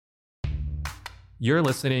You're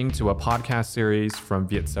listening to a podcast series from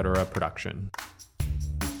Vietcetera Production.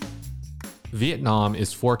 Vietnam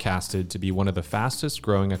is forecasted to be one of the fastest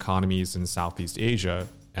growing economies in Southeast Asia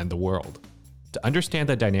and the world. To understand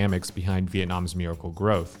the dynamics behind Vietnam's miracle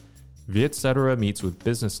growth, Vietcetera meets with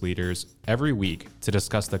business leaders every week to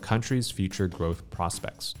discuss the country's future growth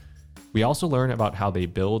prospects. We also learn about how they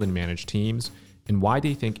build and manage teams and why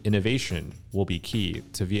they think innovation will be key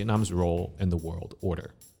to Vietnam's role in the world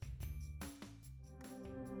order.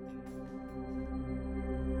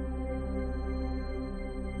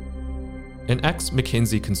 An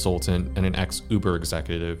ex-McKinsey consultant and an ex-Uber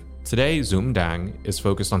executive, today Xuem Dang is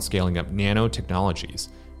focused on scaling up Nano Technologies,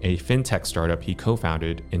 a fintech startup he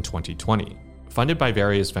co-founded in 2020. Funded by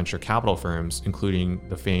various venture capital firms, including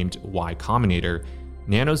the famed Y Combinator,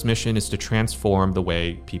 Nano's mission is to transform the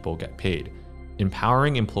way people get paid,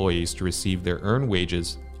 empowering employees to receive their earned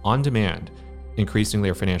wages on demand, increasing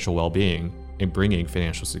their financial well-being, and bringing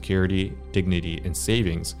financial security, dignity, and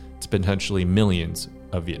savings to potentially millions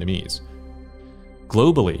of Vietnamese.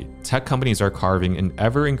 Globally, tech companies are carving an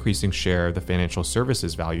ever-increasing share of the financial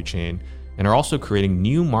services value chain and are also creating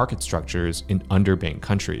new market structures in underbanked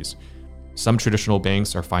countries. Some traditional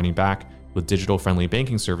banks are fighting back with digital-friendly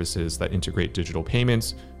banking services that integrate digital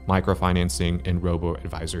payments, microfinancing, and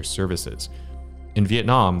robo-advisor services. In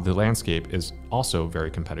Vietnam, the landscape is also very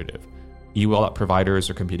competitive. E-wallet providers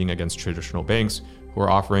are competing against traditional banks who are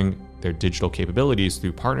offering their digital capabilities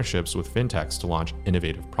through partnerships with fintechs to launch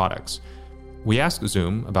innovative products. We asked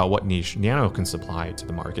Xuem about what niche Nano can supply to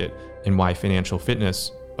the market and why financial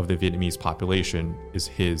fitness of the Vietnamese population is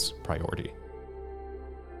his priority.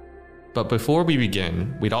 But before we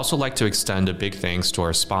begin, we'd also like to extend a big thanks to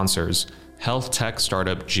our sponsors, health tech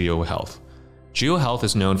startup GeoHealth. GeoHealth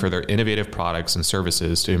is known for their innovative products and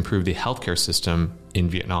services to improve the healthcare system in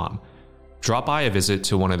Vietnam. Drop by a visit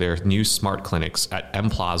to one of their new smart clinics at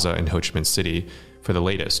M Plaza in Ho Chi Minh City for the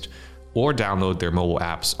latest, or download their mobile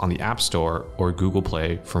apps on the App Store or Google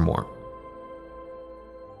Play for more.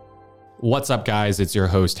 What's up, guys? It's your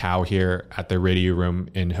host, Hao, here at the Radio Room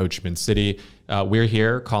in Ho Chi Minh City. We're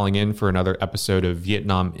here calling in for another episode of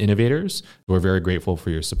Vietnam Innovators. We're very grateful for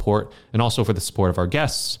your support and also for the support of our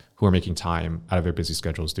guests who are making time out of their busy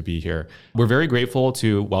schedules to be here. We're very grateful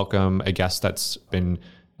to welcome a guest that's been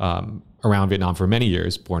around Vietnam for many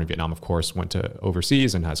years, born in Vietnam, of course, went to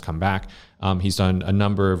overseas and has come back. He's done a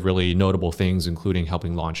number of really notable things, including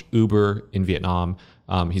helping launch Uber in Vietnam.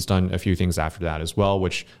 He's done a few things after that as well,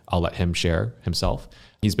 which I'll let him share himself.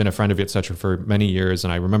 He's been a friend of Vietcetera for many years,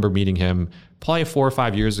 and I remember meeting him probably 4 or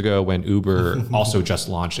 5 years ago when Uber also just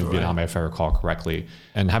launched in Vietnam, if I recall correctly.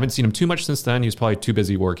 And haven't seen him too much since then. He's probably too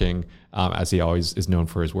busy working, as he always is known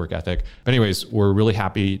for his work ethic. But anyways, we're really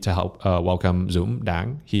happy to help welcome Xuem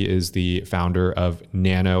Dang. He is the founder of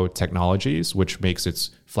Nano Technologies, which makes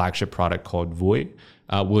its flagship product called Vui.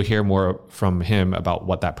 We'll hear more from him about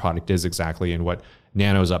what that product is exactly and what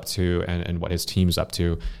Nano's up to and what his team's up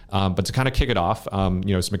to. But to kind of kick it off, some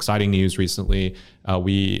exciting news recently.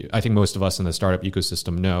 I think most of us in the startup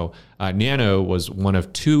ecosystem know, Nano was one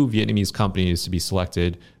of 2 Vietnamese companies to be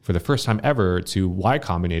selected for the first time ever to Y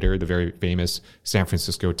Combinator, the very famous San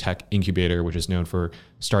Francisco tech incubator, which is known for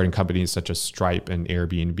starting companies such as Stripe and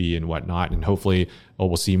Airbnb and whatnot. And hopefully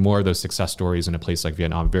we'll see more of those success stories in a place like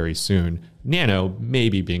Vietnam very soon. Nano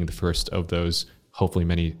maybe being the first of those hopefully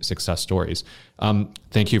many success stories.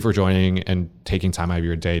 Thank you for joining and taking time out of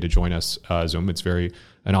your day to join us, Xuem. It's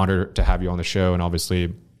an honor to have you on the show. And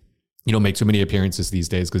obviously, you don't make too many appearances these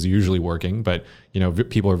days because you're usually working, but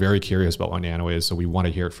people are very curious about what Nano is. So we want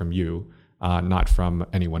to hear it from you, not from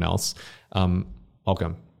anyone else.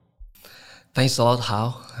 Welcome. Thanks a lot,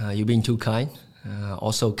 Hao. You've been too kind.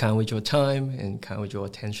 Also kind with your time and kind with your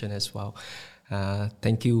attention as well.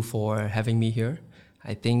 Thank you for having me here.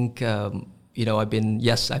 I think, I've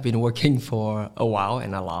been working for a while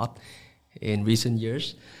and a lot in recent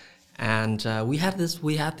years. And we had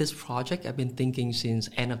this project I've been thinking since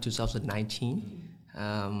end of 2019.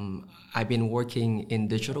 I've been working in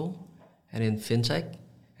digital and in fintech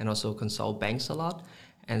and also consult banks a lot.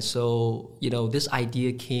 And so, this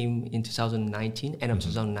idea came in 2019, end of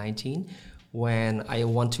 2019, when I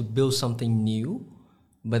want to build something new.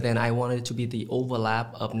 But then I wanted it to be the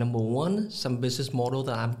overlap of, number one, some business model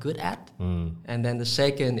that I'm good at. And then the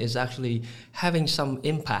second is actually having some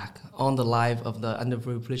impact on the life of the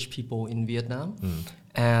underprivileged people in Vietnam.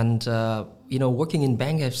 And, working in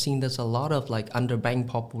bank, I've seen there's a lot of underbanked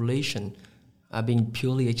population being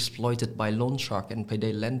purely exploited by loan shark and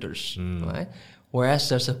payday lenders, right? Whereas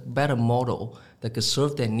there's a better model that could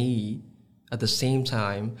serve their need at the same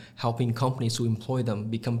time helping companies who employ them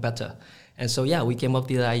become better. And so, yeah, we came up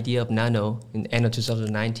with the idea of Nano in the end of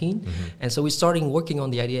 2019. And so we started working on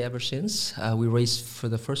the idea ever since. We raised for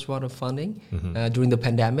the first round of funding during the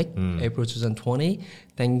pandemic, April 2020.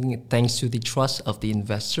 Thanks to the trust of the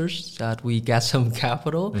investors that we got some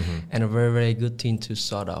capital and a very, very good team to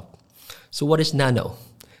start up. So what is Nano?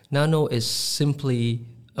 Nano is simply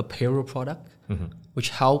a payroll product which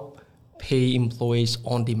help pay employees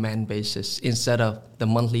on demand basis instead of the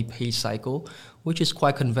monthly pay cycle, which is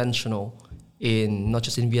quite conventional in not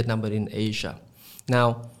just in Vietnam but in Asia.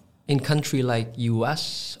 Now, in country like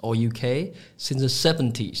US or UK, since the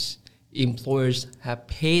 70s, employers have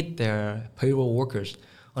paid their payroll workers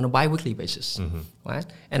on a bi-weekly basis, right?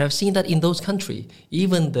 And I've seen that in those countries,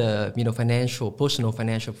 even the personal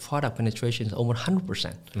financial product penetration is over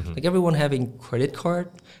 100%. Like everyone having credit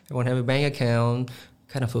card, everyone having a bank account,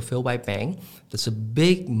 kind of fulfilled by bank. There's a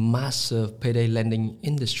big, massive payday lending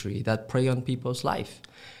industry that prey on people's life.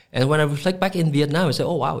 And when I reflect back in Vietnam, I say,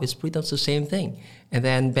 oh wow, it's pretty much the same thing. And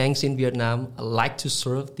then banks in Vietnam like to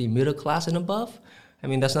serve the middle class and above. I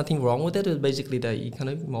mean, there's nothing wrong with it. It's basically the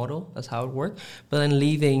economic model. That's how it works. But then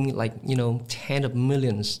leaving tens of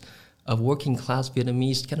millions of working class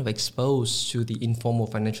Vietnamese kind of exposed to the informal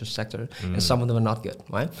financial sector, and some of them are not good,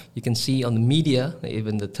 right? You can see on the media,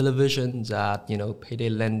 even the television, that payday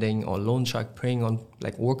lending or loan shark preying on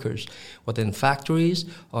like workers, whether in factories,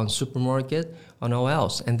 on supermarket, or nowhere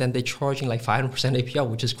else, and then they're charging like 500% APR,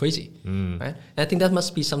 which is crazy, right? And I think that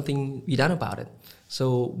must be something be done about it.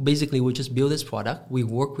 So basically, we just build this product. We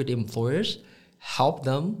work with employers, help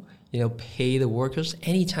them, pay the workers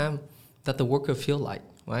anytime that the worker feel like,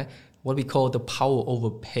 right? What we call the power over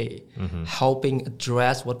pay, helping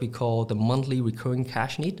address what we call the monthly recurring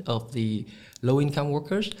cash need of the low-income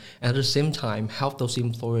workers, and at the same time help those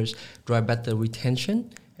employers drive better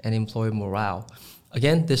retention and employee morale.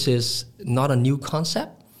 Again, this is not a new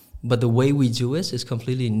concept, but the way we do it is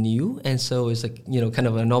completely new, and so it's kind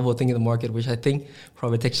of a novel thing in the market, which I think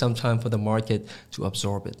probably takes some time for the market to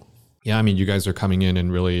absorb it. Yeah, I mean, you guys are coming in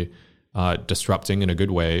and really disrupting in a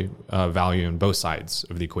good way value on both sides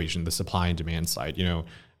of the equation, the supply and demand side.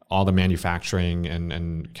 All the manufacturing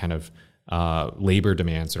and kind of labor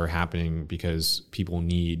demands that are happening because people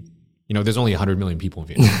need. There's only 100 million people in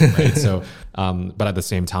Vietnam, right? So, but at the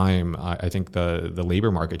same time, I think the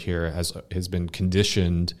labor market here has been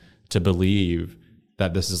conditioned to believe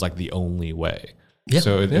that this is like the only way. Yeah,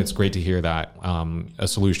 so it's great to hear that a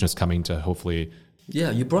solution is coming to hopefully.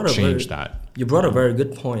 Yeah, you brought a very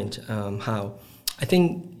good point. How I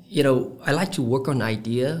think I like to work on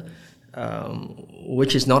idea,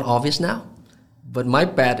 which is not obvious now, but my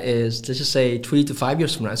bet is let's just say 3 to 5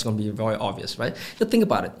 years from now it's going to be very obvious, right? Just think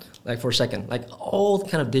about it, like for a second, like all the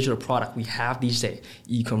kind of digital product we have these days,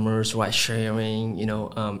 e-commerce, ride sharing,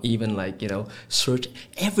 even like search,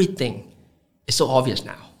 everything is so obvious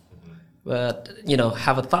now. But,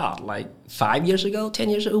 have a thought, like 5 years ago, 10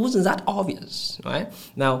 years ago, it wasn't that obvious, right?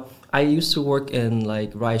 Now, I used to work in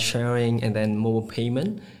like ride sharing and then mobile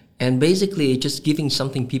payment, and basically just giving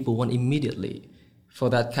something people want immediately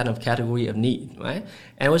for that kind of category of need, right?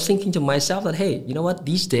 And I was thinking to myself that, hey, you know what,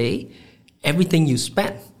 these days, everything you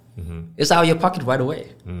spend is out of your pocket right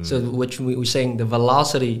away. So which we're saying the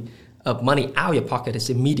velocity of money out of your pocket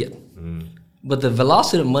is immediate. But the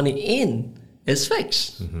velocity of money in is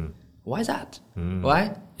fixed. Why is that?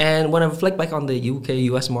 Right? And when I reflect back on the UK,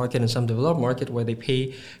 US market and some developed market where they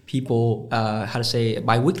pay people,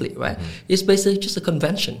 bi-weekly, right? It's basically just a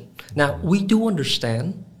convention. Now, we do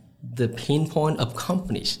understand the pain point of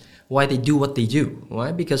companies, why they do what they do,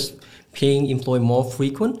 right? Because paying employee more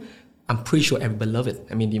frequent, I'm pretty sure everybody love it.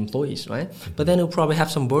 I mean, the employees, right? But then it'll probably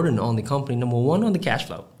have some burden on the company. Number one, on the cash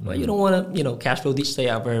flow, right? You don't want to, cash flow these days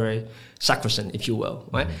are very, very sacrosanct, if you will,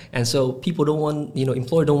 right? And so people don't want,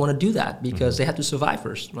 employer don't want to do that because they have to survive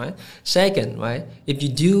first, right? Second, right? If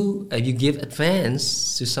you give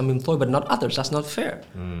advance to some employee but not others, that's not fair.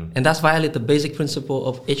 And that's violate the basic principle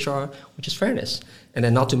of HR, which is fairness. And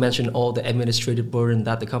then not to mention all the administrative burden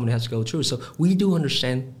that the company has to go through. So we do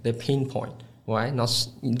understand the pain point. Right?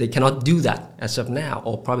 They cannot do that as of now,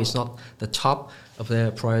 or probably it's not the top of their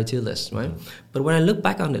priority list, right? But when I look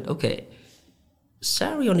back on it, okay,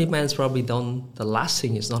 salary on demand is probably done. The last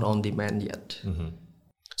thing is not on demand yet.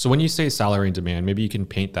 So when you say salary on demand, maybe you can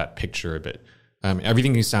paint that picture a bit.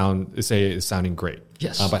 Everything you say is sounding great.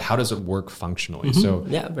 Yes. But how does it work functionally? So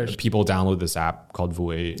people download this app called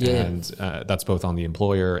Vui, and that's both on the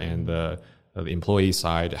employer and the employee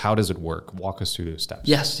side. How does it work? Walk us through those steps.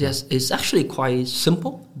 Yes. It's actually quite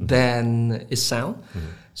simple than it sounds.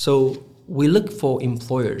 So we look for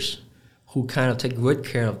employers who kind of take great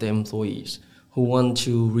care of their employees, who want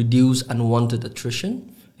to reduce unwanted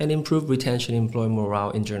attrition and improve retention, employee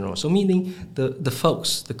morale in general. So meaning the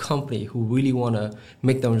folks, the company who really want to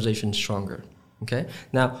make the organization stronger. Okay.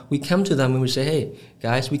 Now we come to them and we say, hey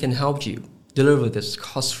guys, we can help you deliver this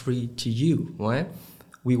cost-free to you, right?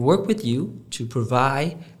 We work with you to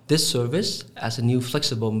provide this service as a new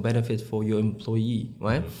flexible benefit for your employee,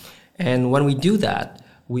 right? And when we do that,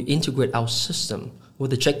 we integrate our system with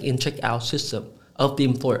the check-in, check-out system of the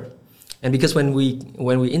employer. And because when we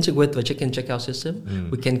integrate the check-in, check-out system,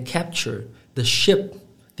 we can capture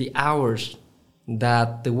the hours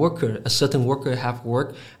that a certain worker have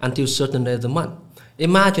worked until certain day of the month.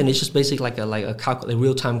 Imagine it's just basically like a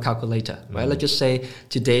real-time calculator, right? Let's just say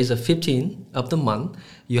today is the 15th of the month.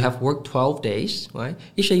 You have worked 12 days, right?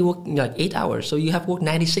 Each day you work like 8 hours, so you have worked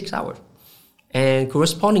 96 hours. And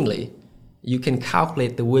correspondingly, you can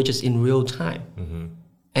calculate the wages in real time.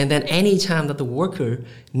 And then any time that the worker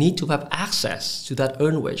need to have access to that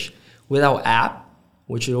earned wage with our app,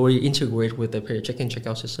 which is already integrate with the check-in,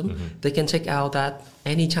 check-out system, they can take out that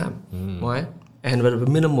anytime, right? And with a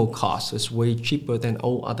minimal cost, it's way cheaper than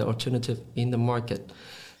all other alternatives in the market.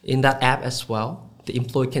 In that app as well, the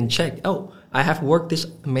employee can check, oh, I have worked this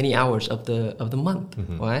many hours of the month,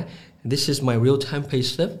 right? This is my real-time pay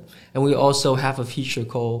slip. And we also have a feature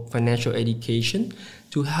called financial education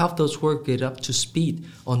to help those workers get up to speed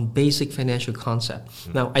on basic financial concepts.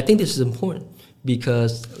 Now, I think this is important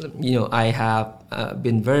because, I have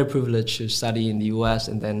been very privileged to study in the US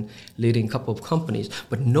and then leading a couple of companies,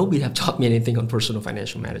 but nobody have taught me anything on personal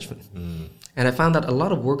financial management. And I found that a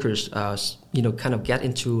lot of workers, kind of get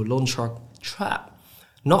into loan shark trap,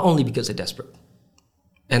 not only because they're desperate,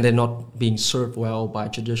 and they're not being served well by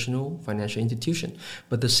traditional financial institution,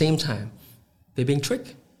 but at the same time, they're being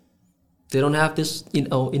tricked. They don't have this,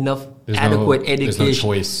 enough adequate education.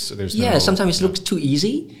 There's no choice. Sometimes it looks too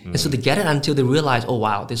easy, and so they get it until they realize, oh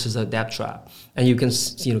wow, this is a debt trap. And you can,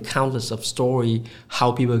 countless of story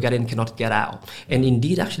how people get in cannot get out. And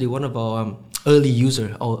indeed, actually, one of our early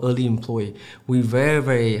user or early employee, we very,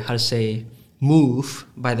 very, moved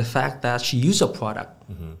by the fact that she used a product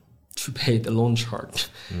to pay the loan charge,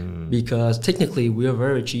 because technically we are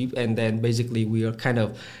very cheap, and then basically we are kind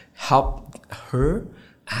of help her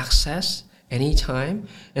access anytime.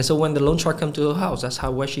 And so when the loan shark come to her house, that's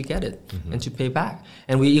where she get it and to pay back.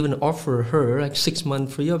 And we even offer her like 6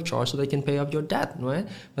 months free of charge so they can pay off your debt, right?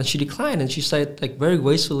 But she declined, and she said like very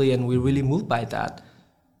gracefully, and we're really moved by that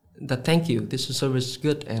thank you, this service is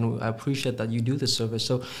good, and I appreciate that you do this service.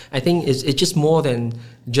 So I think it's just more than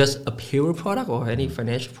just a payroll product or any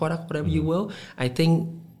financial product, whatever you will. I think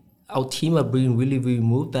our team are being really, really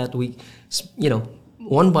moved that we,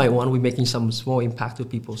 one by one, we're making some small impact to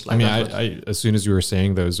people's lives. I as soon as you were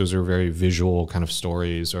saying those are very visual kind of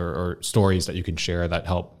stories or stories that you can share that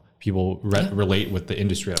help people relate with the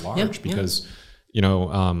industry at large, because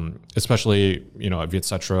especially, at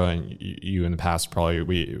Vietcetera and you in the past, probably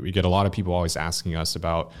we get a lot of people always asking us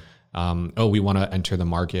about, we want to enter the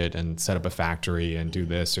market and set up a factory and do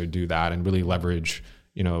this or do that and really leverage,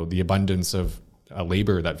 the abundance of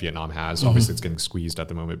labor that Vietnam has. Obviously it's getting squeezed at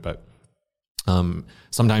the moment, but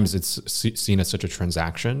sometimes it's seen as such a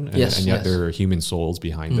transaction, and yet there are human souls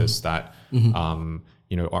behind this that,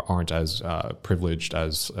 aren't as privileged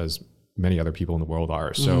as many other people in the world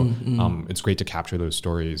are. So it's great to capture those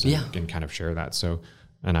stories and kind of share that. So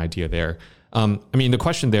an idea there. The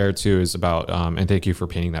question there too is about, and thank you for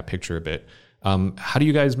painting that picture a bit. How do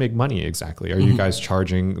you guys make money exactly? Are you guys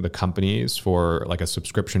charging the companies for like a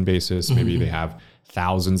subscription basis? Maybe they have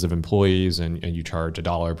thousands of employees and you charge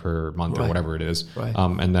 $1 per month or whatever it is. Right.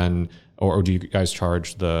 And then, or do you guys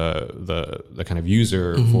charge the kind of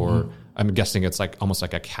user for, I'm guessing it's like almost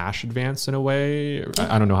like a cash advance in a way.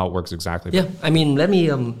 I don't know how it works exactly. Yeah, let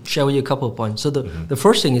me share with you a couple of points. So the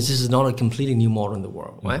first thing is this is not a completely new model in the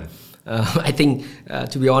world, right? I think,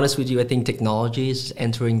 to be honest with you, I think technology is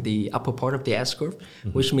entering the upper part of the S-curve,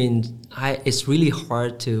 which means it's really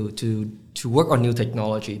hard to work on new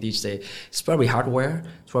technology these days. It's probably hardware,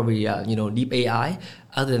 it's probably deep AI.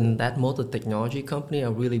 Other than that, most of the technology company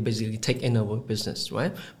are really basically taking over business,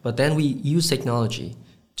 right? But then we use technology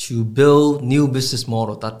to build new business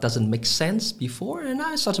model that doesn't make sense before, and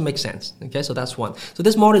now it starts to make sense. Okay, so that's one. So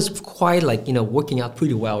this model is quite working out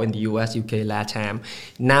pretty well in the US, UK, LATAM.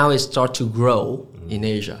 Now it starts to grow in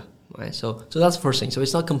Asia, right? So that's the first thing. So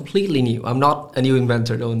it's not completely new. I'm not a new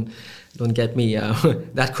inventor. Don't get me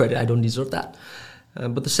that credit. I don't deserve that.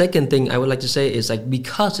 But the second thing I would like to say is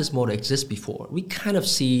because this model exists before, we kind of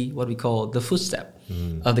see what we call the footstep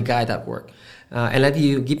of the guy that worked. And let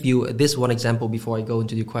me give you this one example before I go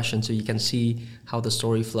into the question so you can see how the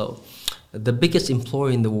story flows. The biggest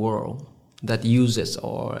employer in the world that uses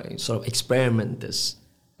or sort of experiment this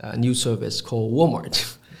a new service called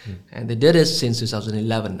Walmart. And they did it since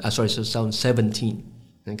 2017.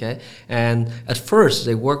 Okay, and at first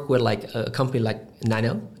they worked with like a company like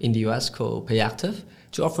Nano in the US called PayActive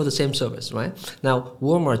to offer the same service, right? Now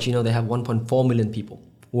Walmart, they have 1.4 million people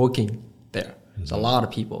working there. It's a lot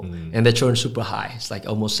of people, and the churn super high. It's like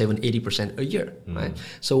almost 80% a year, right?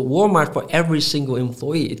 So Walmart, for every single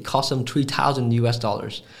employee, it costs them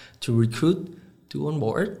 $3,000 to recruit, to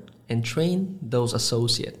onboard, and train those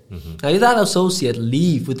associates. Now, if that associate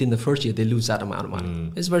leave within the first year, they lose that amount of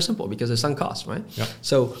money. It's very simple because it's sunk cost, right? Yep.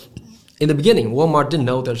 So in the beginning, Walmart didn't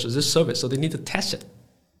know there's this service, so they need to test it.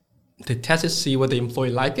 They test it, see whether the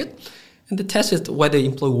employee like it, and they test it whether the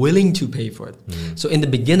employee willing to pay for it. So in the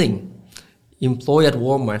beginning, employee at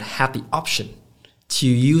Walmart had the option to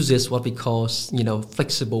use this, what we call,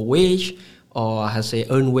 flexible wage, or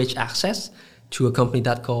earned wage access to a company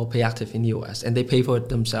that called PayActive in the US, and they pay for it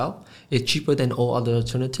themselves. It's cheaper than all other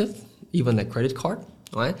alternative, even a credit card,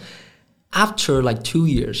 right? After like 2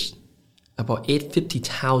 years, about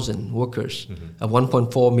 850,000 workers of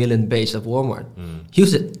 1.4 million base of Walmart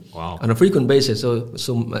use it on a frequent basis. So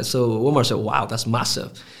Walmart said, wow, that's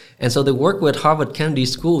massive. And so they work with Harvard Kennedy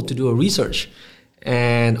School to do a research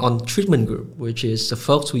and on treatment group, which is the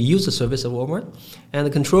folks who use the service at Walmart, and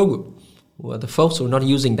the control group, well, the folks who are not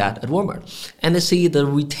using that at Walmart. And they see the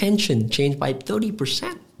retention change by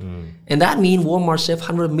 30%. And that means Walmart saved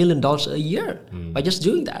 $100 million a year by just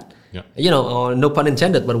doing that. Yeah. No pun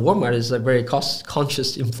intended, but Walmart is a very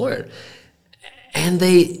cost-conscious employer. And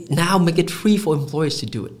they now make it free for employees to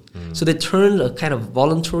do it. So they turn a kind of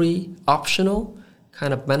voluntary, optional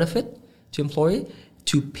kind of benefit to employee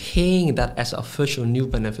to paying that as an official new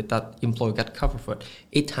benefit that employee got covered for it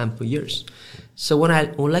 8 times per year. So when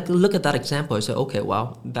I look at that example, I say, okay,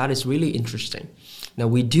 wow, that is really interesting. Now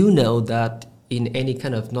we do know that in any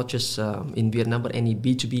kind of, not just in Vietnam, but any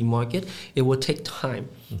B2B market, it will take time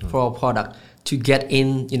for our product to get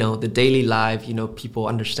in, the daily life, people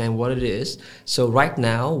understand what it is. So right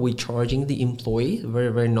now we're charging the employee a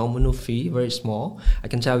very, very nominal fee, very small. I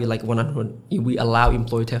can tell you like 100, we allow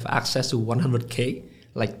employee to have access to 100K,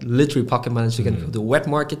 like literally pocket money, so you can go to the wet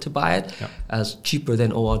market to buy it as cheaper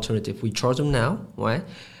than all alternative. We charge them now, right?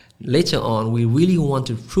 Later on, we really want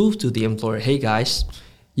to prove to the employer, hey guys,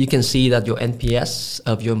 you can see that your NPS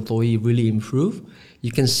of your employee really improve.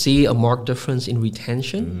 You can see a marked difference in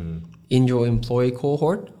retention in your employee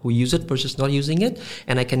cohort who use it versus not using it.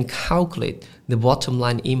 And I can calculate the bottom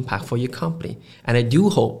line impact for your company. And I do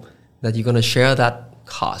hope that you're going to share that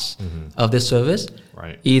cost of this service,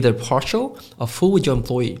 either partial or full with your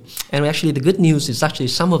employee. And actually the good news is actually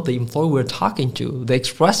some of the employees we're talking to, they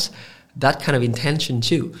express that kind of intention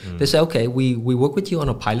too. They say, okay, we work with you on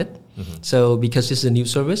a pilot. So because this is a new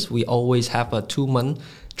service, we always have a 2-month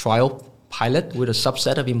trial pilot with a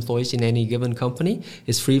subset of employees in any given company.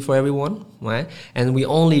 It's free for everyone, right? And we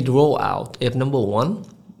only roll out if, number one,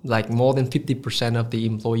 like more than 50% of the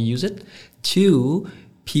employee use it. 2,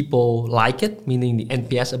 people like it, meaning the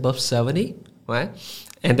NPS above 70, right?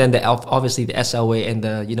 And then obviously the SLA and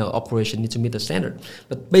the operation need to meet the standard.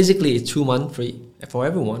 But basically it's 2 months free for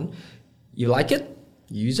everyone. You like it,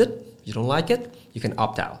 you use it. You don't like it, you can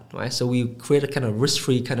opt out, right? So we create a kind of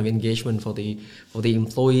risk-free kind of engagement for the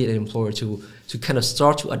employee and employer to kind of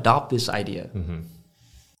start to adopt this idea.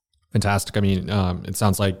 Fantastic. I mean, it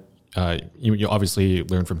sounds like you obviously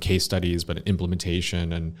learn from case studies, but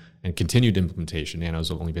implementation and continued implementation. Nano's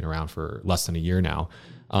only been around for less than a year now.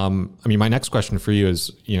 I mean, my next question for you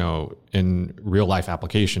is, in real life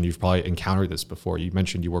application, you've probably encountered this before. You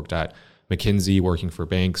mentioned you worked at McKinsey, working for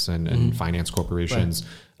banks and finance corporations. Right.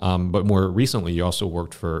 But more recently, you also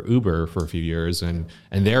worked for Uber for a few years. And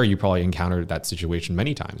there you probably encountered that situation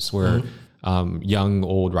many times where young,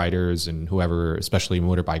 old riders and whoever, especially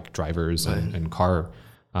motorbike drivers and car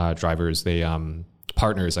drivers, they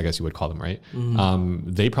partners, I guess you would call them, right?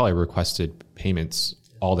 They probably requested payments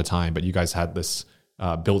all the time, but you guys had this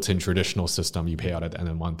built-in traditional system you pay out at the end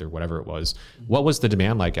of the month or whatever it was. What was the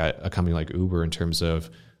demand like at a company like Uber in terms of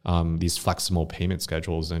these flexible payment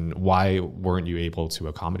schedules, and why weren't you able to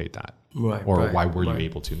accommodate that? Why were you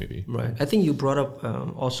able to maybe? Right. I think you brought up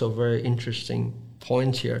also a very interesting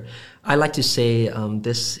point here. I like to say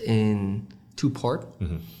this in 2 parts.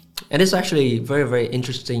 And it's actually very, very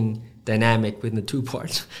interesting dynamic within the 2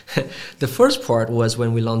 parts. The first part was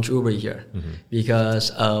when we launched Uber here. Because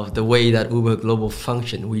of the way that Uber Global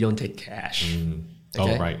function, we don't take cash.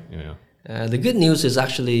 Okay? Oh, right. Yeah. The good news is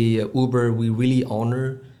actually Uber, we really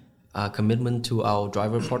honor commitment to our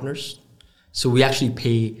driver partners. So we actually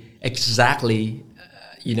pay exactly,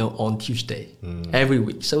 on Tuesday every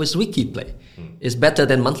week. So it's weekly pay. It's better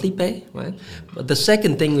than monthly pay, right? But the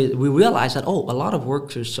second thing we realize that a lot of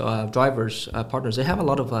workers, drivers, partners, they have a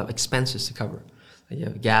lot of expenses to cover.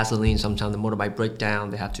 Gasoline, sometimes the motorbike break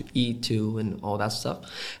down, they have to eat too, and all that stuff.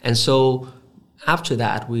 And so after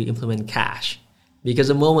that, we implement cash. Because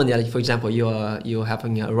the moment that, for example, you're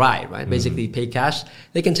having a ride, right? Basically, pay cash,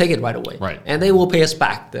 they can take it right away, right? And they will pay us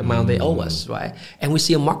back the amount they owe us, right? And we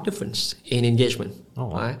see a marked difference in engagement,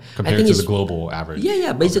 right? Compared to the global average.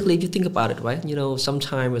 Yeah. Basically, if you think about it, right?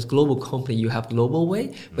 Sometimes as global company, you have global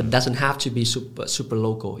way, but it doesn't have to be super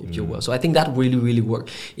local, if you will. So I think that really, really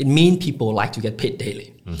worked. It means people like to get paid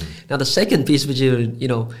daily. Now, the second piece, which is,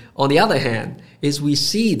 on the other hand, is we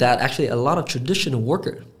see that actually a lot of traditional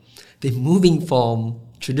workers, they're moving from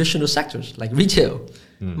traditional sectors like retail,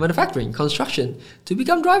 manufacturing, construction to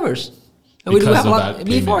become drivers. And we do have a lot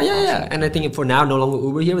before, And I think for now, no longer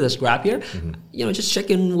Uber here, there's Grab here. Just check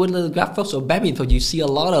in with the Grab folks or badminton. You see a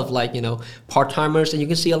lot of part-timers, and you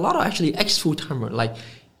can see a lot of actually ex-full-timers,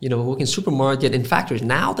 working supermarket and factories.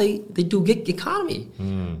 Now they do gig economy.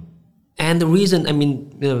 And the reason,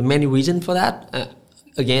 many reasons for that.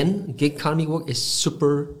 Again, gig economy work is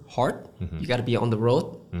super hard. You got to be on the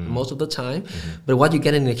road most of the time. But what you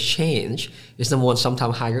get in exchange is number one,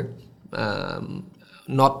 sometimes higher,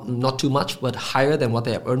 not too much, but higher than what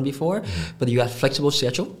they have earned before. But you got flexible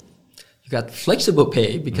schedule, you got flexible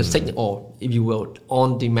pay because or if you will,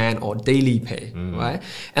 on demand or daily pay, right?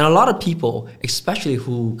 And a lot of people, especially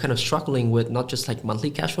who kind of struggling with not just like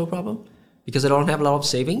monthly cash flow problem, because they don't have a lot of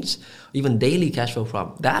savings, even daily cash flow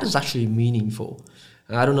problem, that is actually meaningful.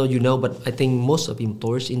 I don't know, but I think most of the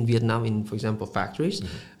employers in Vietnam, in, for example, factories,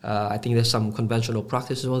 I think there's some conventional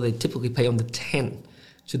practice as well. They typically pay on the 10th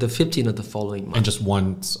to the 15th of the following month. And just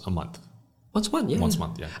once a month. Once a month, yeah. Once a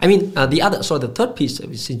month, yeah. The third piece,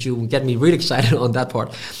 since you get me really excited on that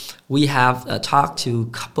part, we have talked to a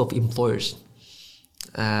couple of employers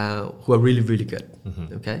who are really, really good,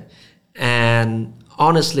 okay? And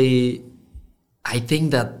honestly, I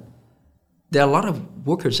think that there are a lot of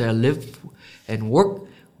workers that live and work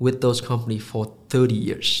with those companies for 30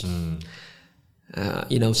 years. And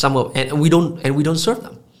we don't serve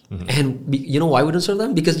them. And you know why we don't serve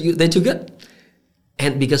them? Because they're too good.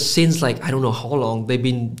 And because since I don't know how long they've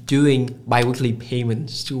been doing biweekly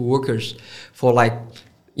payments to workers for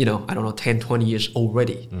 10, 20 years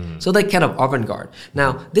already. So they kind of avant-garde.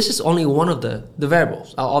 Now, this is only one of the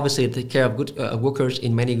variables. I'll obviously take care of good workers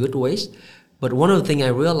in many good ways. But one of the things I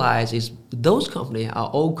realized is those companies are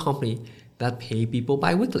all companies that pay people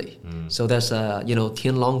bi-weekly. So there's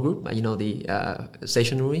Thiên Long Group, the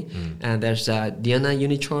stationery, and there's Diana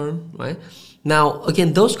Unicharm, right? Now,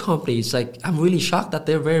 again, those companies, I'm really shocked that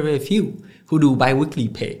there are very, very few who do bi-weekly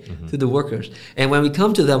pay to the workers. And when we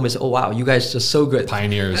come to them, we say, oh, wow, you guys are just so good.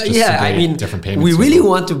 Pioneers, different payments. We really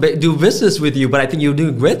want to do business with you, but I think you're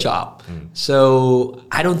doing a great job. So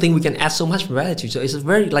I don't think we can add so much value. So it's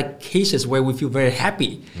very cases where we feel very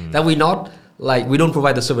happy that we're not we don't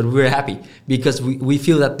provide the service. We're happy because we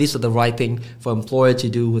feel that this is the right thing for employer to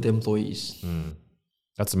do with employees.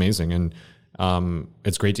 That's amazing. And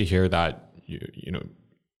it's great to hear that,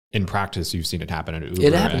 in practice, you've seen it happen at Uber.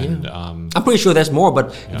 It happened, I'm pretty sure there's more,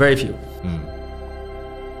 but very few.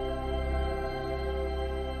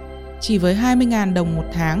 Chỉ với 20.000 đồng một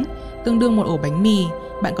tháng, tương đương một ổ bánh mì,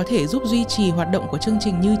 bạn có thể giúp duy trì hoạt động của chương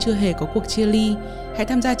trình như chưa hề có cuộc chia ly. Hãy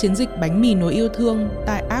tham gia chiến dịch bánh mì nối yêu thương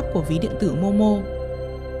tại app của ví điện tử Momo.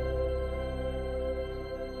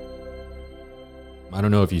 I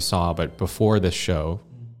don't know if you saw, but before this show,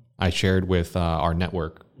 I shared with our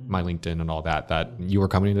network, my LinkedIn and all that you were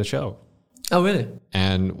coming to the show. Oh, really?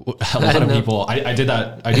 And a lot of people, I do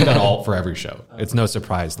that all for every show. It's no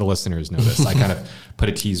surprise. The listeners know this. I kind of put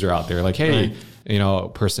a teaser out there like, hey,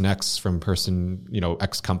 person X from person,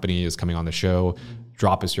 X company is coming on the show.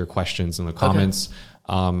 Drop us your questions in the comments.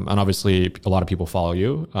 And obviously a lot of people follow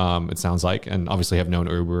you, it sounds like, and obviously have known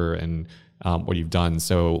Uber and what you've done.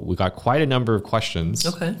 So we got quite a number of questions.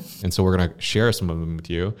 Okay. And so we're going to share some of them with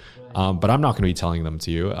you. But I'm not going to be telling them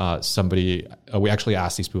to you. We actually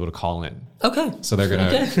asked these people to call in. Okay. So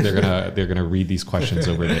they're gonna read these questions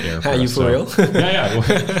over the air. Are you for real? Yeah.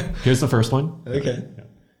 Here's the first one. Okay.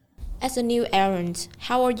 As a new errand,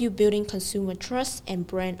 how are you building consumer trust and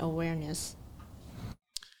brand awareness?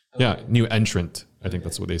 Yeah, new entrant. I think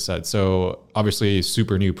that's what they said. So obviously,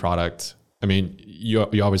 super new product. I mean, you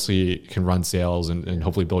obviously can run sales and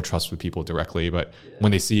hopefully build trust with people directly. But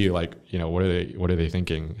when they see you, what are they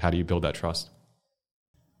thinking? How do you build that trust?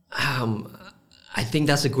 I think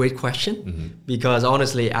that's a great question because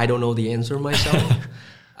honestly, I don't know the answer myself.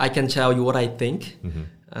 I can tell you what I think.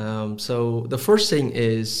 So the first thing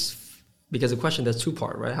is, because the question, there's two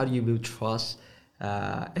parts, right? How do you build trust?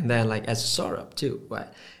 And then like as a startup too, right?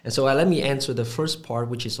 And so let me answer the first part,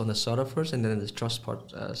 which is on the startup first, and then the trust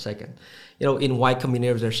part second. In Y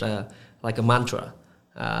Combinator, there's a mantra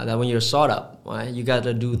that when you're a startup, right, you got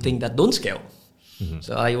to do things that don't scale.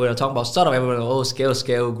 So when we're talking about startup, everyone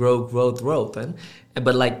scale, growth.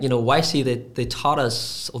 But YC, they taught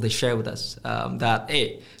us, or they share with us that,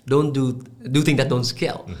 hey, don't do things that don't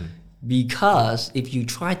scale. Because if you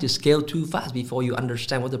try to scale too fast before you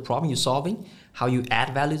understand what the problem you're solving, how you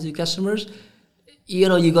add value to customers, you're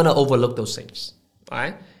going to overlook those things,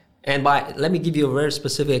 right? And let me give you a very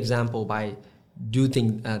specific example by do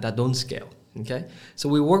things that don't scale. Okay, so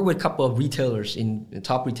we work with a couple of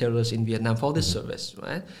top retailers in Vietnam for this service,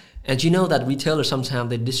 right? And you know that retailers sometimes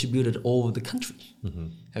they distributed all over the country.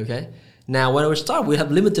 Okay, now when we start, we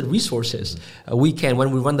have limited resources.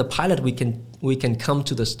 When we run the pilot, we can come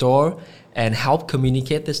to the store and help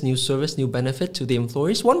communicate this new service, new benefit to the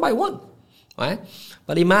employees one by one, right?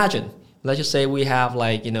 But imagine, let's just say we have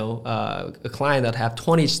a client that have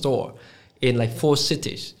 20 stores in 4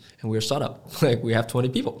 cities, and we're a startup, we have 20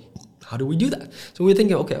 people. How do we do that? So we're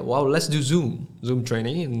thinking, okay, well, let's do Zoom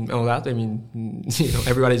training and all that. I mean,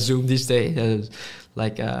 everybody's Zoom these days,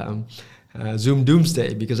 Zoom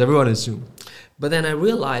doomsday, because everyone is Zoom. But then I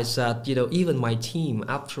realized that, even my team,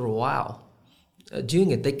 after a while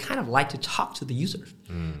doing it, they kind of like to talk to the users.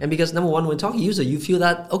 And because number one, when talking to user, you feel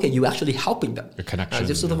that, okay, you're actually helping them. A connection.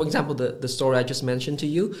 Just for example, the story I just mentioned to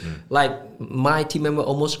you, my team member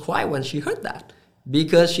almost cried when she heard that.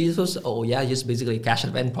 Because she was, just basically a cash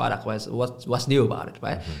advance product. What's new about it,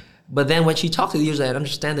 right? But then when she talked to the user and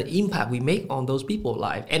understand the impact we make on those people's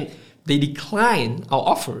life, and they decline our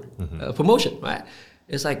offer, promotion, right?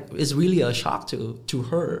 It's really a shock to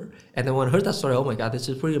her. And then when I heard that story, oh my God, this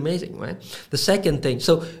is pretty amazing, right? The second thing,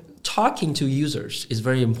 so talking to users is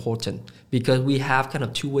very important because we have kind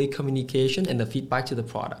of two-way communication and the feedback to the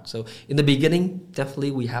product. So in the beginning,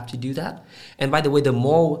 definitely we have to do that. And by the way, the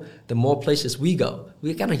more places we go,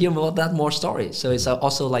 we kind of hear about that more stories. So it's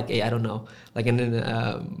also a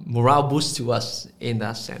morale boost to us in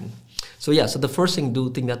that sense. So so the first thing,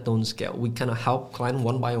 do things that don't scale. We kind of help client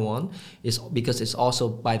one by one, is because it's also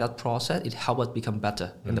by that process, it helps us become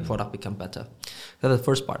better and the product become better. That's the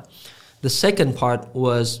first part. The second part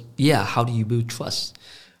was, how do you build trust?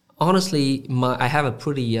 Honestly, I have a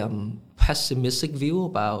pretty pessimistic view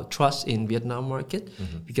about trust in Vietnam market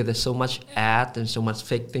because there's so much ad and so much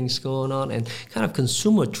fake things going on, and kind of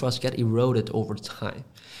consumer trust get eroded over time.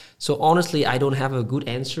 So honestly, I don't have a good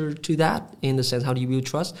answer to that in the sense, how do you build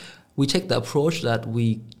trust? We take the approach that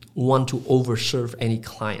we want to overserve any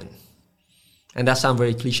client. And that sounds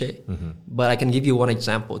very cliche, but I can give you one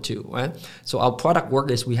example too, right? So our product work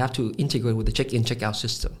is we have to integrate with the check-in, check-out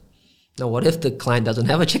system. Now, what if the client doesn't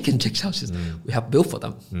have a check-in, check-out system? We have built for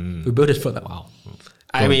them. We built it for them. Wow.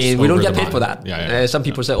 I mean, we don't get paid for that. Yeah. Some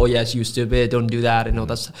people say, oh yes, you stupid, don't do that, and all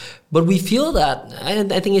that stuff. But we feel that,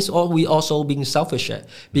 and I think we also being selfish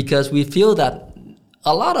because we feel that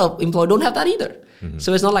a lot of employees don't have that either.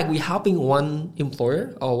 So it's not like we're helping one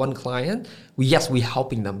employer or one client. We're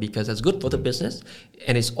helping them because it's good for the business,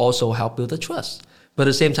 and it's also help build the trust. But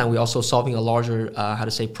at the same time, we're also solving a larger,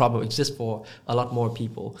 problem exists for a lot more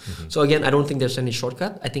people. So again, I don't think there's any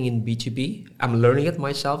shortcut. I think in B2B, I'm learning it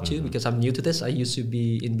myself too because I'm new to this. I used to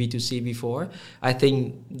be in B2C before. I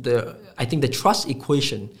think the trust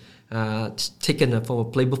equation taken from a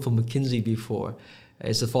playbook from McKinsey before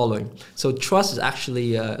is the following. So trust is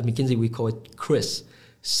actually, at McKinsey, we call it CRIS,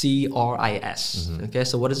 C-R-I-S. Okay,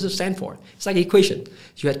 so what does it stand for? It's like an equation.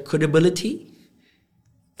 You had credibility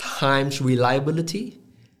times reliability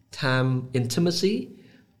times intimacy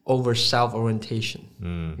over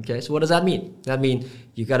self-orientation. Okay, so what does that mean? That means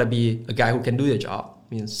you got to be a guy who can do your job.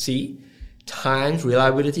 Means C times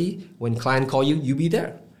reliability. When client call you, you be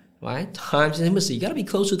there, right? Times intimacy. You got to be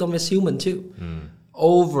close to them as human too.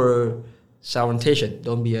 Over self-orientation,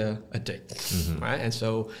 don't be a dick, right? And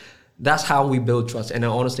so that's how we build trust. And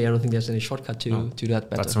honestly, I don't think there's any shortcut to that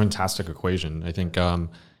better. That's a fantastic equation. I think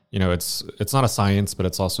it's not a science, but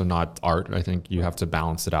it's also not art. I think you have to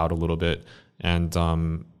balance it out a little bit, and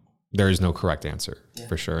there is no correct answer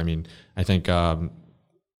for sure. I mean, I think a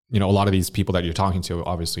lot of these people that you're talking to,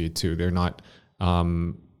 obviously too, they're not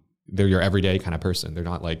they're your everyday kind of person. They're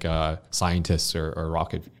not like scientists or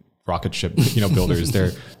rocket ship builders.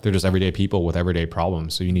 They're just everyday people with everyday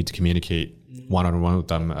problems. So you need to communicate one-on-one with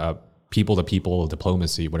them, people to people,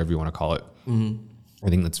 diplomacy, whatever you want to call it. I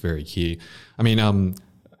think that's very key. I mean,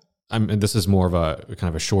 this is more of a kind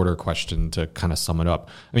of a shorter question to kind of sum it up.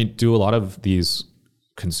 I mean, do a lot of these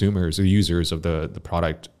consumers or users of the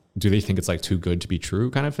product, do they think it's like too good to be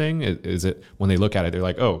true kind of thing? Is it when they look at it, they're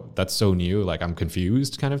like, oh, that's so new, like I'm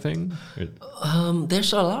confused kind of thing?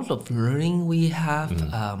 There's a lot of learning we have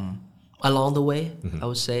along the way, I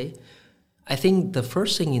would say. I think the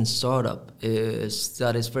first thing in startup is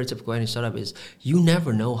very typical in startup is you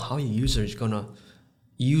never know how your user is going to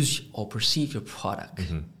use or perceive your product.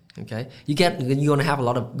 Okay, you're going to have a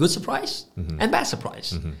lot of good surprise and bad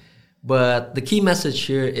surprise. But the key message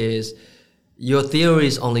here is your theory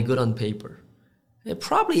is only good on paper.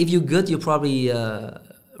 Probably, if you're good, you probably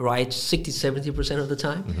right 60-70% of the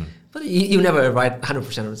time, but you never right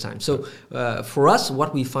 100% of the time. So for us,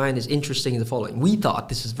 what we find is interesting is the following. We thought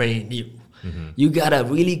this is very new. You gotta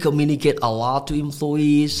really communicate a lot to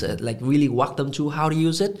employees, like really walk them through how to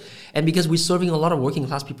use it. And because we're serving a lot of working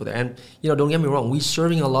class people there, and don't get me wrong, we're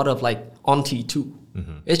serving a lot of like auntie too.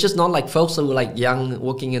 It's just not like folks who are like young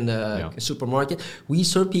working in the supermarket. We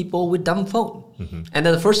serve people with dumb phone, and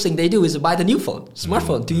then the first thing they do is buy the new phone,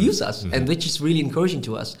 smartphone, to use us, and which is really encouraging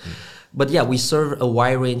to us. But yeah, we serve a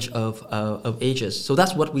wide range of ages. So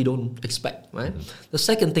that's what we don't expect, right? The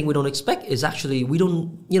second thing we don't expect is actually we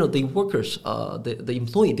don't, the workers, the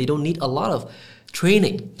employee, they don't need a lot of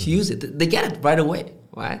training to use it. They get it right away,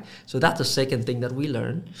 right? So that's the second thing that we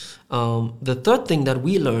learn. The third thing that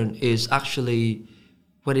we learn is actually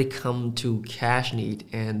when it comes to cash need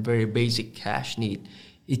and very basic cash need,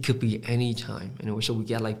 it could be any time. So we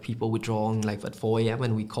get like people withdrawing like at 4 a.m.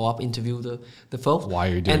 and we call up, interview the folks. Why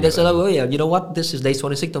are you doing And they say, oh yeah, you know what? This is day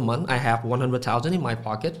 26 of the month. I have 100,000 in my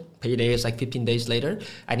pocket. Payday is like 15 days later.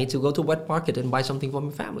 I need to go to wet market and buy something for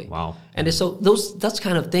my family. Wow. And that's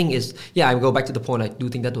kind of thing is, I go back to the point, I do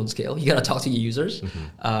think that don't scale. You got to talk to your users.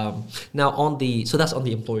 Now so that's on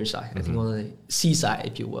the employer side. I think on the C side,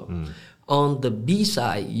 if you will. On the B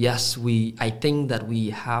side, yes, I think that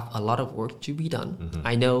we have a lot of work to be done.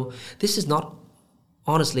 I know this is not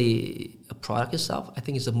honestly a product itself. I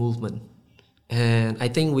think it's a movement. And I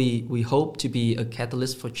think we hope to be a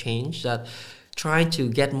catalyst for change, that trying to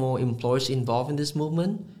get more employers involved in this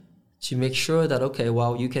movement to make sure that, okay,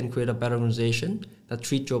 well, you can create a better organization that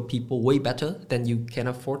treats your people way better than you can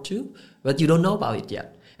afford to, but you don't know about it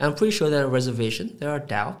yet. And I'm pretty sure there are reservations, there are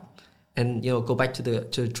doubts. And go back to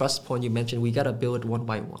the trust point you mentioned. We gotta build it one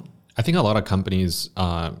by one. I think a lot of companies,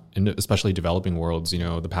 especially developing worlds,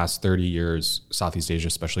 the past 30 years, Southeast Asia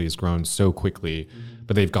especially has grown so quickly,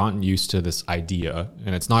 but they've gotten used to this idea,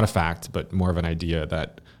 and it's not a fact, but more of an idea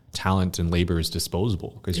that talent and labor is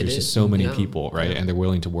disposable because there's just so many people, right? And they're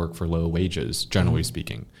willing to work for low wages, generally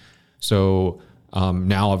speaking. So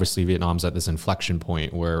now, obviously, Vietnam's at this inflection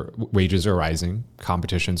point where wages are rising,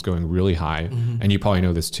 competition's going really high, and you probably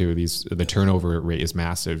know this too. The turnover rate is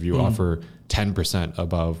massive. You offer 10%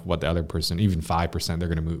 above what the other person, even 5%, they're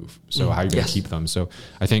going to move. So how are you going to keep them? So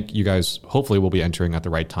I think you guys hopefully will be entering at the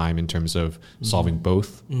right time in terms of solving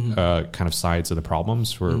both kind of sides of the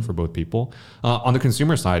problems for both people. On the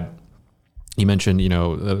consumer side, you mentioned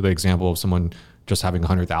the example of someone just having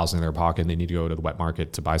 100,000 in their pocket and they need to go to the wet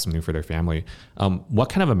market to buy something for their family. What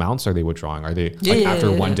kind of amounts are they withdrawing? Are they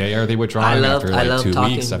after one day are they withdrawing? After 2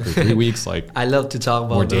 weeks, after 3 weeks? I love to talk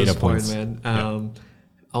about more data points, man.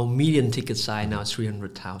 Our median ticket size now is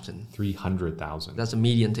 300,000. 300,000. That's a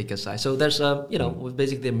median ticket size. So there's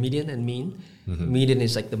basically a median and mean. Median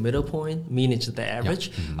is like the middle point. Mean is the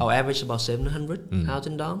average. Our average is about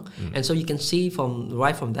 700,000 dong. And so you can see from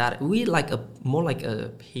that, we more like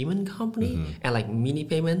a payment company and like mini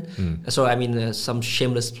payment. So I mean, some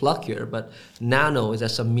shameless plug here, but Nano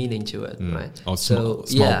there's some meaning to it, right? Oh, small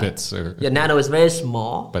bits. Nano is very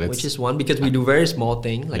small, which is one because we do very small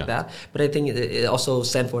thing like that. But I think it also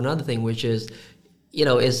stands for another thing, which is,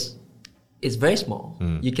 it's very small.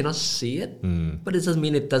 You cannot see it, but it doesn't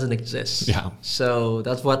mean it doesn't exist. Yeah. So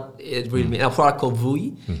that's what it really means. Our product called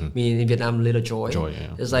Vui, meaning in Vietnam, little joy.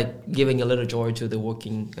 It's like giving a little joy to the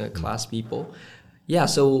working class people. Yeah,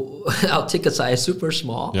 so our ticket size is super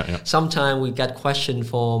small. Sometimes we get questions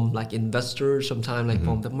from like investors, sometimes like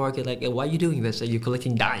from the market, like, hey, why are you doing this? Are you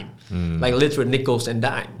collecting dime? Like literally nickels and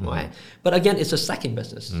dime, right? But again, it's a second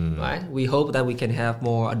business, right? We hope that we can have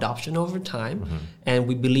more adoption over time. And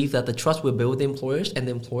we believe that the trust we build with the employers and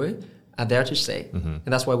the employer are there to stay. And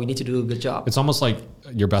that's why we need to do a good job. It's almost like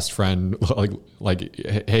your best friend, like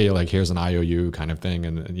hey, like here's an IOU kind of thing.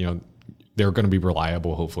 And, they're going to be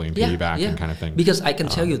reliable, hopefully, and pay you back and kind of thing. Because I can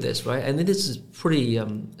tell you this, right? And this is pretty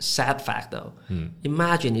sad fact, though.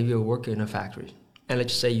 Imagine if you're working in a factory, and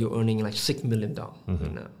let's say you're earning like 6 million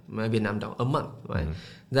dong, Vietnam dong a month, right?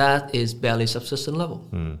 That is barely subsistence level.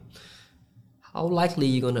 How likely are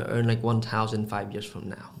you going to earn like 1,000 5 years from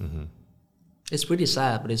now? It's pretty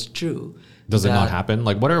sad, but it's true. Does it not happen?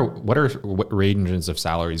 Like, what ranges of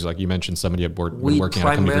salaries? Like you mentioned, somebody been working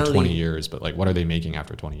at a company for 20 years, but like, what are they making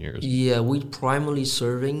after 20 years? Yeah, we primarily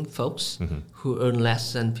serving folks who earn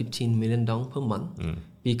less than $15 million per month.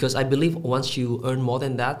 Because I believe once you earn more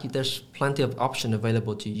than that, there's plenty of option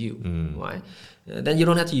available to you, right? Then you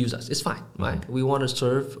don't have to use us. It's fine, right? We want to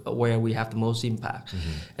serve where we have the most impact.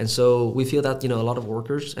 And so we feel that, a lot of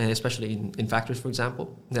workers, and especially in factories, for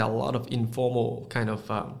example, there are a lot of informal kind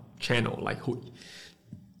of channel like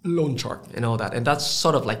loan shark and all that. And that's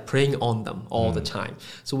sort of like preying on them all the time.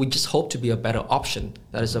 So we just hope to be a better option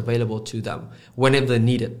that is available to them whenever they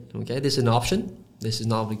need it, okay? This is an option. This is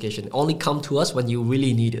not obligation. Only come to us when you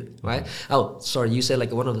really need it, right? Oh, sorry, you said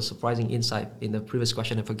like one of the surprising insight in the previous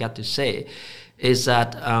question I forgot to say is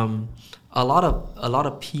that a lot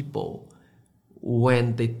of people,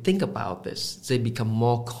 when they think about this, they become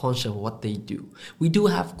more conscious of what they do. We do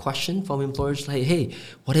have questions from employers like, hey,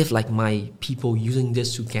 what if like my people using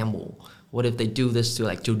this to gamble? What if they do this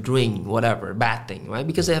to drink, whatever, bad thing, right?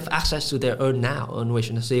 Because they have access to their earn wage,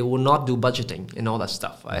 and so they will not do budgeting and all that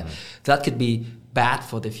stuff, right? That could be bad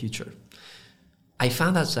for the future. I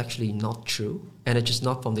found that's actually not true, and it's just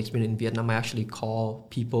not from the experience in Vietnam. I actually call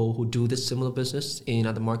people who do this similar business in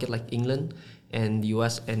other market like England and the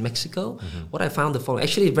US and Mexico. What I found the following,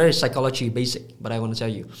 actually very psychology basic, but I want to tell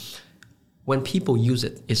you, when people use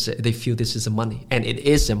it, they feel this is the money, and it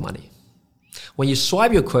is their money. When you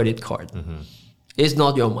swipe your credit card, it's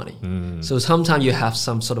not your money. So sometimes you have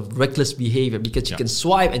some sort of reckless behavior because you can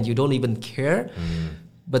swipe and you don't even care.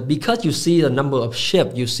 But because you see the number of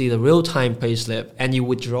ship, you see the real-time pay slip, and you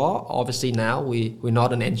withdraw, obviously now we're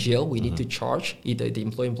not an NGO, we need to charge either the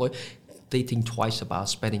employee, they think twice about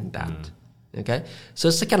spending that. Okay? So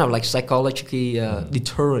it's a kind of like psychologically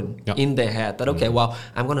deterrent in their head that, okay, well,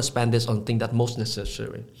 I'm going to spend this on things that most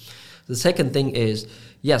necessary. The second thing is,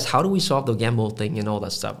 yes, how do we solve the gamble thing and all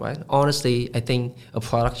that stuff, right? Honestly, I think a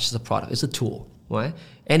product is just a product. It's a tool, right?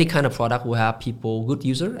 Any kind of product will have people, good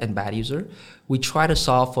user and bad user. We try to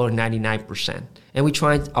solve for 99%. And we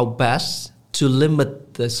try our best to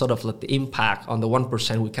limit the sort of like the impact on the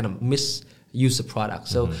 1% we kind of misuse the product.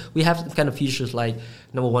 So we have kind of features like,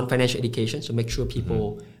 number one, financial education. So make sure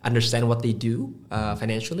people understand what they do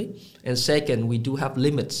financially. And second, we do have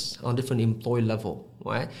limits on different employee level.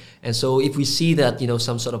 Right? And so if we see that,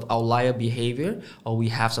 some sort of outlier behavior, or we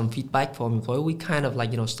have some feedback from employee, we kind of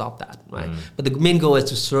like, stop that, right? But the main goal is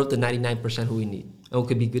to serve the 99% who we need, and who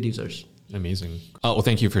could be good users. Amazing. Well,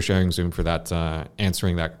 thank you for sharing, Zoom, for that,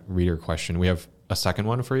 answering that reader question. We have a second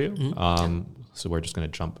one for you. So we're just going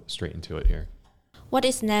to jump straight into it here. What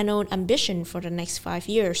is Nano's ambition for the next 5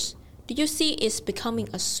 years? Do you see it becoming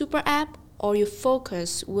a super app, or your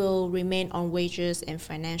focus will remain on wages and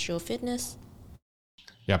financial fitness?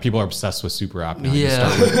 Yeah, people are obsessed with super app now. You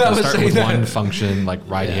start with one function like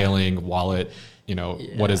ride hailing, wallet.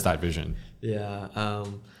 What is that vision? Yeah.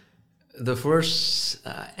 The first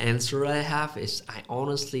answer I have is I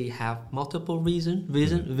honestly have multiple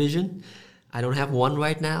vision. I don't have one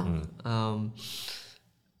right now.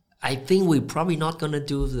 I think we're probably not going to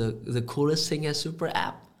do the coolest thing as super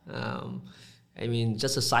app.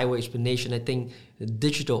 Just a sideways explanation. I think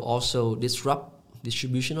digital also disrupt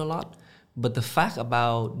distribution a lot. But the fact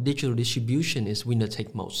about digital distribution is winner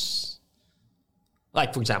take most.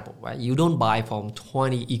 Like, for example, right? You don't buy from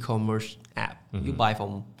 20 e-commerce apps. You buy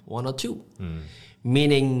from one or two.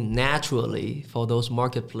 Meaning, naturally, for those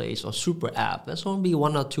marketplace or super app, there's only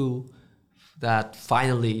one or two that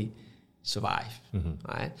finally survive,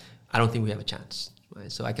 right? I don't think we have a chance, right?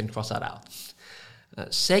 So I can cross that out.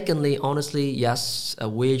 Secondly, honestly, yes,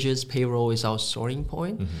 wages, payroll is our starting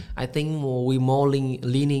point. I think we're more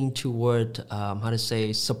leaning toward,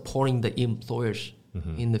 supporting the employers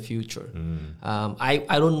in the future.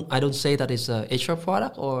 I don't say that it's a HR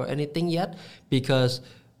product or anything yet, because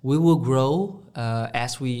we will grow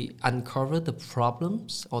as we uncover the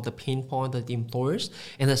problems or the pain point of the employers,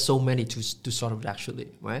 and there's so many to solve it actually,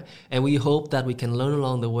 right? And we hope that we can learn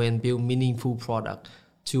along the way and build meaningful product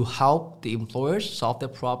to help the employers solve their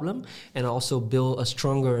problem, and also build a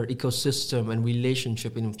stronger ecosystem and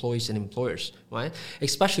relationship in employees and employers, right?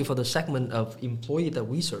 Especially for the segment of employee that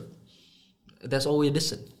we serve. There's always a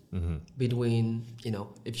distance between,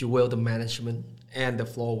 if you will, the management and the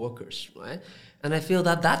floor workers, right? And I feel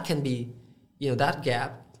that can be, that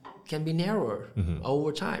gap can be narrower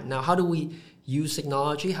over time. Now, how do we use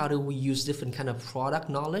technology? How do we use different kind of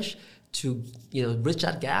product knowledge to, bridge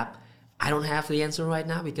that gap? I don't have the answer right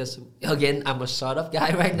now because, again, I'm a startup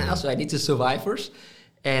guy right now, so I need to survive first.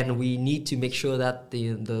 And we need to make sure that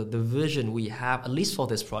the vision we have, at least for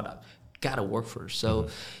this product, gotta work first. So,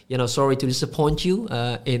 sorry to disappoint you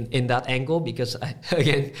in that angle, because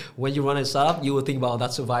again, when you run a startup, you will think about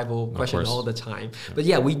that survival question all the time. Yeah. But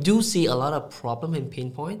yeah, we do see a lot of problem and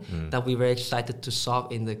pain point that we're very excited to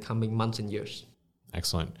solve in the coming months and years.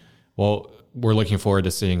 Excellent. Well, we're looking forward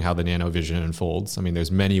to seeing how the Nano vision unfolds. I mean,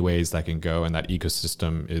 there's many ways that can go, and that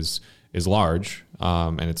ecosystem is large,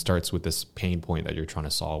 and it starts with this pain point that you're trying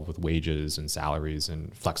to solve with wages and salaries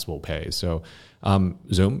and flexible pay. So,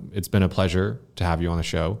 Zoom, it's been a pleasure to have you on the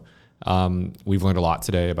show. We've learned a lot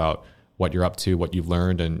today about what you're up to, what you've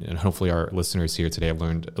learned, and hopefully our listeners here today have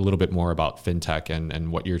learned a little bit more about fintech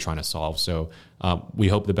and what you're trying to solve. So we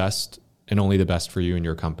hope the best and only the best for you and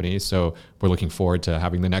your company. So we're looking forward to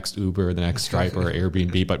having the next Uber, the next Stripe or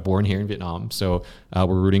Airbnb, but born here in Vietnam. So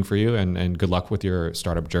we're rooting for you, and good luck with your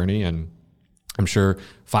startup journey. And I'm sure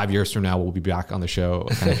 5 years from now, we'll be back on the show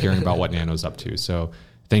kind of hearing about what Nano's up to. So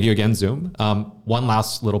thank you again, Zoom. One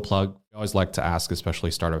last little plug. I always like to ask,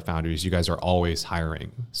 especially startup founders, you guys are always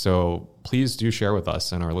hiring. So please do share with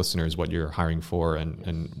us and our listeners what you're hiring for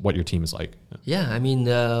and what your team is like. Yeah, I mean,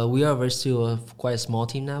 we are still quite a small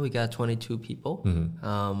team now. We got 22 people.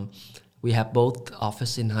 We have both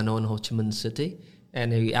office in Hanoi and Ho Chi Minh City.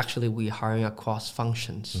 And we're hiring across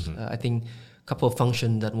functions. I think a couple of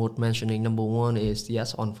functions that worth mentioning. Number one is,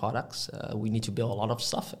 yes, on products. We need to build a lot of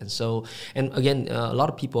stuff. And again, a lot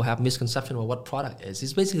of people have misconception about what product is.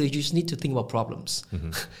 It's basically you just need to think about problems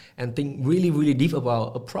and think really, really deep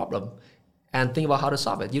about a problem and think about how to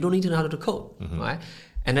solve it. You don't need to know how to code, right?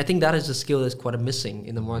 And I think that is a skill that's quite missing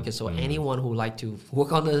in the market. So anyone who like to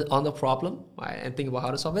work on the problem, right, and think about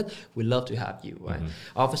how to solve it, we'd love to have you, right?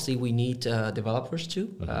 Obviously, we need developers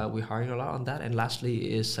too. We're hiring a lot on that. And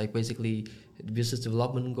lastly is like basically business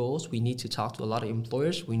development goals. We need to talk to a lot of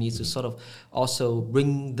employers. We need to sort of also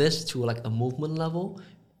bring this to like a movement level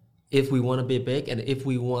if we want to be big and if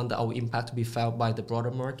we want our impact to be felt by the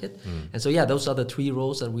broader market. And so, yeah, those are the 3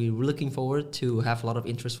 roles that we're looking forward to have a lot of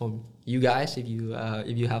interest from you guys if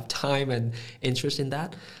you have time and interest in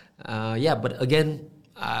that. But again,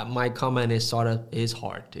 my comment is startup is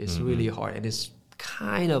hard. It's really hard, and it's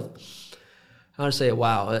kind of, I would say,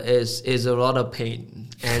 wow, is a lot of pain.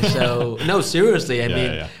 And so, no, seriously, I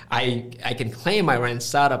mean, I can claim I ran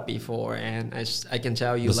startup before, and I can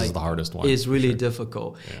tell you, this like, is the hardest one. It's really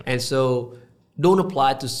difficult. Yeah. And so, don't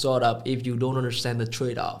apply to startup if you don't understand the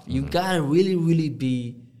trade-off. You gotta really, really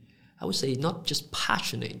be, I would say, not just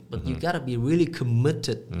passionate, but you gotta be really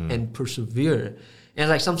committed and persevere. And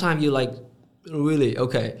like sometimes you like, really,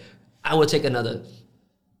 okay, I will take another.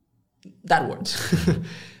 That works.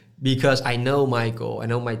 Because I know my goal, I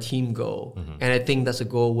know my team goal, and I think that's a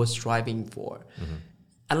goal we're striving for.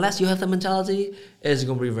 Unless you have the mentality, it's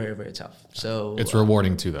going to be very, very tough. So it's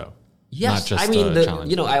rewarding too, though. Yes, not just I mean,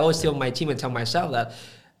 challenge. I always tell my team and tell myself that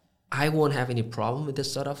I won't have any problem with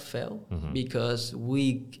this startup fail because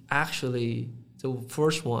we actually, the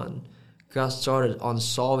first one, got started on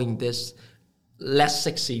solving this less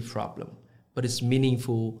sexy problem, but it's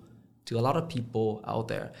meaningful to a lot of people out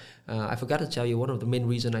there. I forgot to tell you, one of the main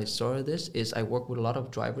reasons I started this is I worked with a lot of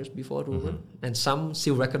drivers before Uber, and some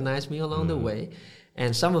still recognize me along the way,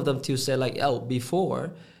 and some of them too said like, oh,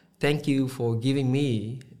 before, thank you for giving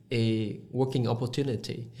me a working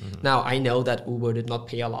opportunity. Now, I know that Uber did not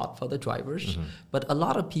pay a lot for the drivers, but a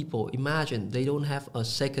lot of people, imagine they don't have a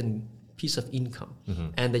second piece of income,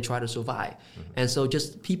 and they try to survive. And so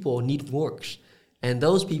just people need works. And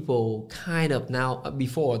those people kind of now,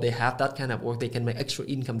 before they have that kind of work, they can make extra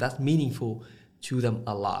income. That's meaningful to them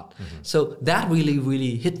a lot. So that really,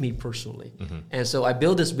 really hit me personally. And so I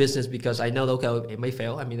built this business because I know, okay, it may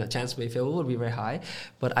fail. I mean, the chance may fail will be very high,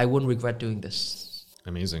 but I wouldn't regret doing this.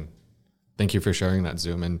 Amazing. Thank you for sharing that,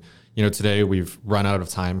 Zoom. And, today we've run out of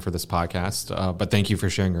time for this podcast, but thank you for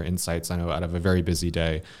sharing your insights. I know out of a very busy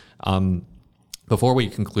day. Before we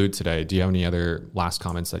conclude today, do you have any other last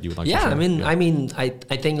comments that you would like to share?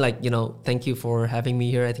 I think thank you for having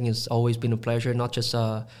me here. I think it's always been a pleasure, not just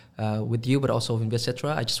with you, but also in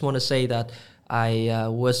Vietcetera. I just want to say that I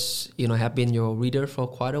have been your reader for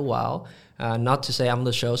quite a while. Not to say I'm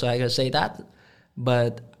the show, so I gotta say that,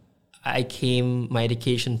 but I came my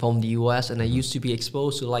education from the US, and I used to be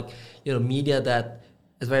exposed to media that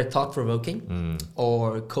is very thought-provoking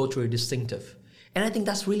or culturally distinctive. And I think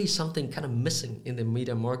that's really something kind of missing in the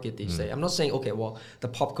media market these days. I'm not saying, okay, well, the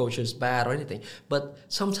pop culture is bad or anything, but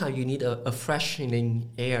sometimes you need a freshening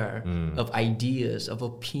air of ideas, of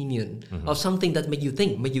opinion, of something that make you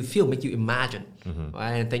think, make you feel, make you imagine.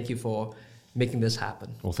 Right? And thank you for making this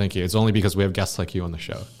happen. Well, thank you. It's only because we have guests like you on the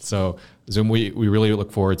show. So Zoom, we really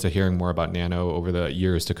look forward to hearing more about Nano over the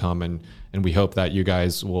years to come. And we hope that you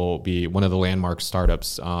guys will be one of the landmark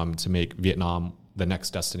startups to make Vietnam the next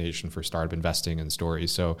destination for startup investing and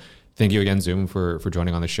stories. So thank you again, Zoom, for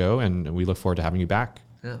joining on the show. And we look forward to having you back.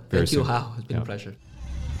 Yeah, thank you, Hao. It's been a pleasure.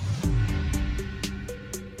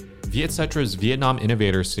 Vietcetra's Vietnam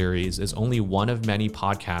Innovator Series is only one of many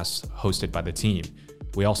podcasts hosted by the team.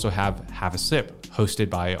 We also have a Sip, hosted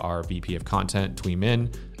by our VP of Content, Thuy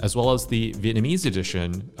Minh, as well as the Vietnamese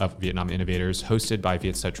edition of Vietnam Innovators, hosted by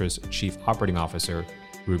Vietcetra's Chief Operating Officer,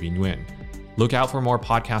 Ruby Nguyen. Look out for more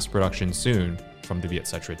podcast production soon from the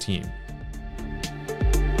Vietcetra team.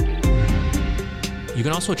 You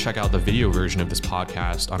can also check out the video version of this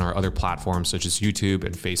podcast on our other platforms such as YouTube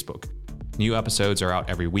and Facebook. New episodes are out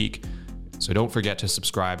every week, so don't forget to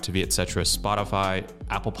subscribe to Vietcetra's Spotify,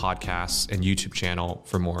 Apple Podcasts, and YouTube channel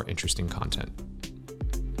for more interesting content.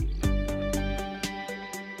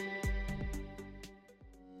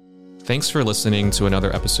 Thanks for listening to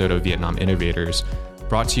another episode of Vietnam Innovators,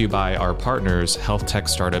 brought to you by our partners, health tech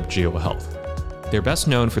startup GeoHealth. They're best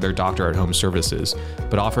known for their doctor-at-home services,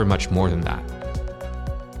 but offer much more than that.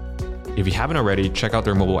 If you haven't already, check out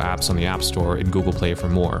their mobile apps on the App Store and Google Play for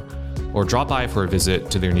more, or drop by for a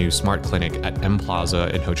visit to their new smart clinic at M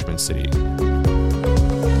Plaza in Ho Chi Minh City.